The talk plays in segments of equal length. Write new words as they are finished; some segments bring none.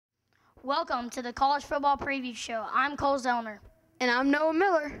Welcome to the College Football Preview Show. I'm Cole Zellner. And I'm Noah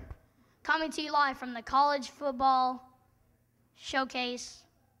Miller. Coming to you live from the College Football Showcase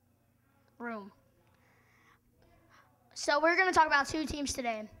room. So we're going to talk about two teams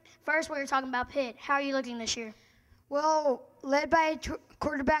today. First, we're talking about Pitt. How are you looking this year? Well, led by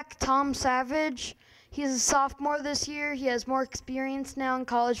quarterback Tom Savage. He's a sophomore this year. He has more experience now in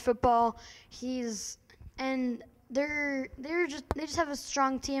college football. They just have a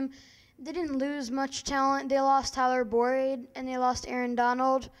strong team. They didn't lose much talent. They lost Tyler Boyd and they lost Aaron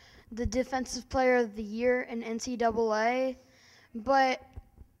Donald, the Defensive Player of the Year in NCAA. But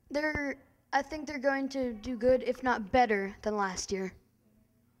I think they're going to do good, if not better, than last year.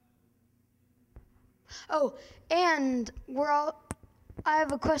 Oh, and I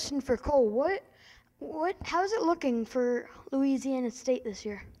have a question for Cole. How's it looking for Louisiana State this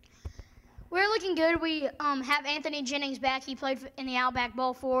year? We're looking good. We have Anthony Jennings back. He played in the Outback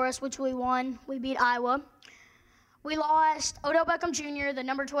Bowl for us, which we won. We beat Iowa. We lost Odell Beckham Jr., the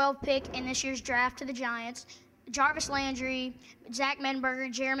number 12 pick in this year's draft, to the Giants. Jarvis Landry, Zach Menberger,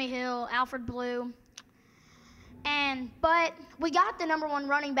 Jeremy Hill, Alfred Blue. But we got the number 1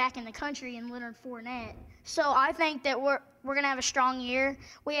 running back in the country in Leonard Fournette. So I think that we're going to have a strong year.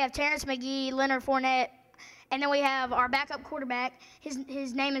 We have Terrence McGee, Leonard Fournette, and then we have our backup quarterback.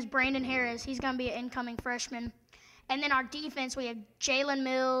 His name is Brandon Harris. He's going to be an incoming freshman. And then our defense, we have Jalen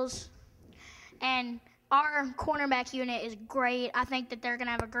Mills. And our cornerback unit is great. I think that they're going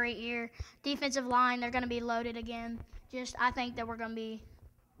to have a great year. Defensive line, they're going to be loaded again. I think that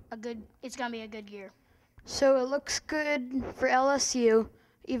it's going to be a good year. So it looks good for LSU,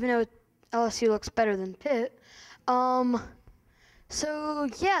 even though LSU looks better than Pitt. So,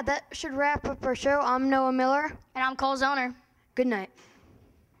 yeah, that should wrap up our show. I'm Noah Miller. And I'm Cole Zellner. Good night.